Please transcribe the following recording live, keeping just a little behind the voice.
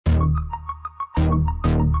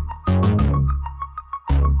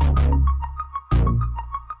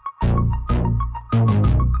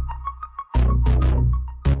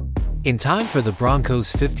In time for the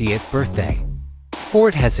Bronco's 50th birthday,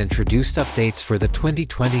 Ford has introduced updates for the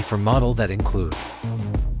 2024 model that include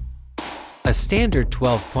a standard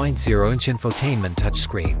 12.0-inch infotainment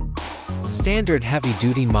touchscreen, standard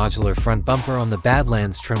heavy-duty modular front bumper on the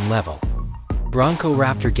Badlands trim level, Bronco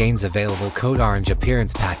Raptor gains available Code Orange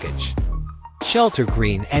appearance package, Shelter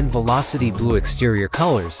Green and Velocity Blue exterior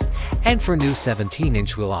colors, and for new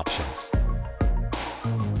 17-inch wheel options,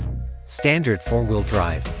 standard 4-wheel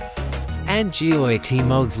drive, and GOAT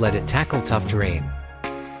modes let it tackle tough terrain.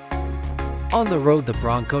 On the road, the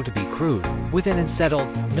Bronco to be crude, with an unsettled,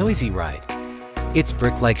 noisy ride. Its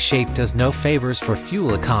brick-like shape does no favors for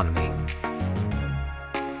fuel economy.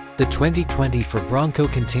 The 2024 Bronco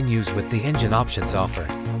continues with the engine options offered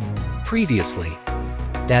previously.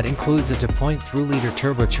 That includes a 2.3-liter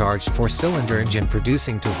turbocharged 4-cylinder engine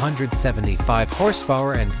producing 275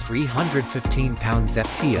 horsepower and 315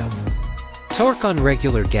 pounds-ft of torque on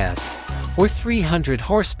regular gas, or 300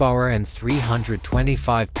 horsepower and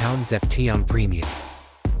 325 pounds-ft on premium.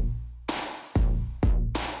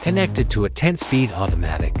 Connected to a 10-speed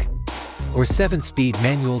automatic or 7-speed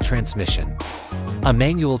manual transmission. A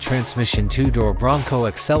manual transmission 2-door Bronco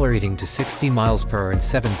accelerating to 60 miles per hour in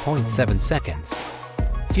 7.7 seconds.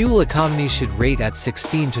 Fuel economy should rate at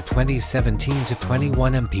 16 to 20, 17 to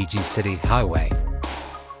 21 mpg city highway.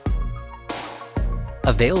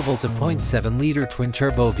 Available to 0.7-liter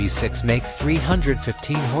twin-turbo V6 makes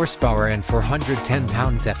 315 horsepower and 410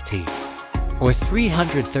 pounds-ft, or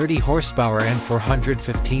 330 horsepower and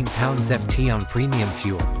 415 pounds-ft on premium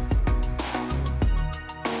fuel.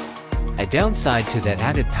 A downside to that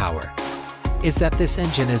added power is that this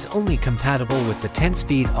engine is only compatible with the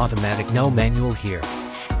 10-speed automatic, no manual here.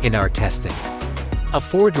 In our testing, a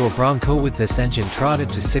 4-door Bronco with this engine trotted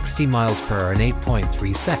to 60 miles per hour in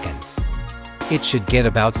 8.3 seconds. It should get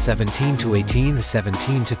about 17 to 18,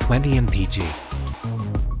 17 to 20 mpg.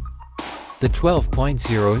 The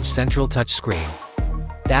 12.0-inch central touchscreen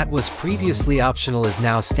that was previously optional is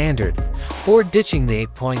now standard, Ford ditching the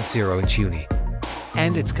 8.0-inch Uni,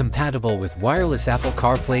 and it's compatible with wireless Apple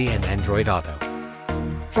CarPlay and Android Auto.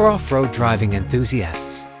 For off-road driving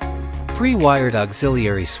enthusiasts, pre-wired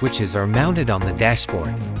auxiliary switches are mounted on the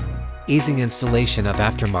dashboard, easing installation of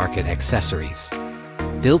aftermarket accessories.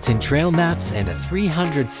 Built-in trail maps and a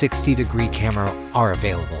 360-degree camera are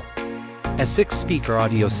available. A 6-speaker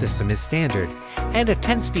audio system is standard, and a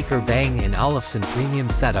 10-speaker Bang & Olufsen premium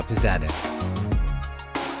setup is added.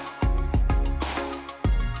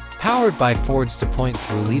 Powered by Ford's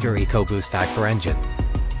 2.3-liter EcoBoost i4 engine,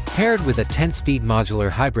 paired with a 10-speed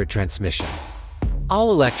modular hybrid transmission,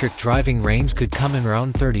 all-electric driving range could come in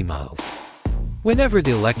around 30 miles. Whenever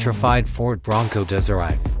the electrified Ford Bronco does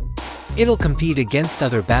arrive, it'll compete against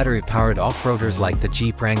other battery-powered off-roaders like the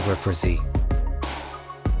Jeep Wrangler 4Z.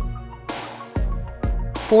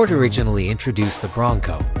 Ford originally introduced the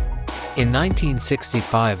Bronco in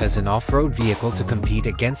 1965 as an off-road vehicle to compete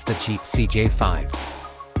against the Jeep CJ5.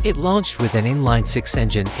 It launched with an inline-6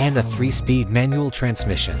 engine and a 3-speed manual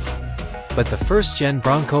transmission. But the first-gen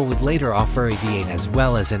Bronco would later offer a V8 as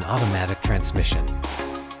well as an automatic transmission.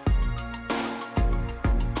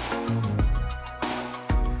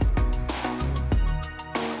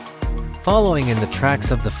 Following in the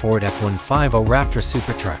tracks of the Ford F-150 Raptor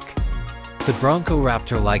SuperTruck, the Bronco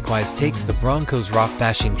Raptor likewise takes the Bronco's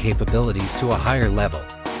rock-bashing capabilities to a higher level.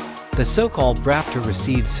 The so-called Raptor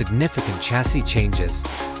receives significant chassis changes,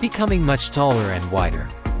 becoming much taller and wider.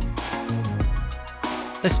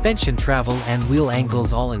 Suspension travel and wheel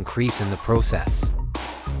angles all increase in the process.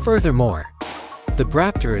 Furthermore, the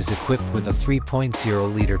Raptor is equipped with a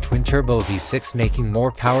 3.0-liter twin-turbo V6 making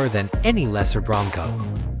more power than any lesser Bronco.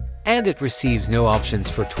 And it receives no options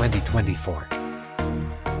for 2024.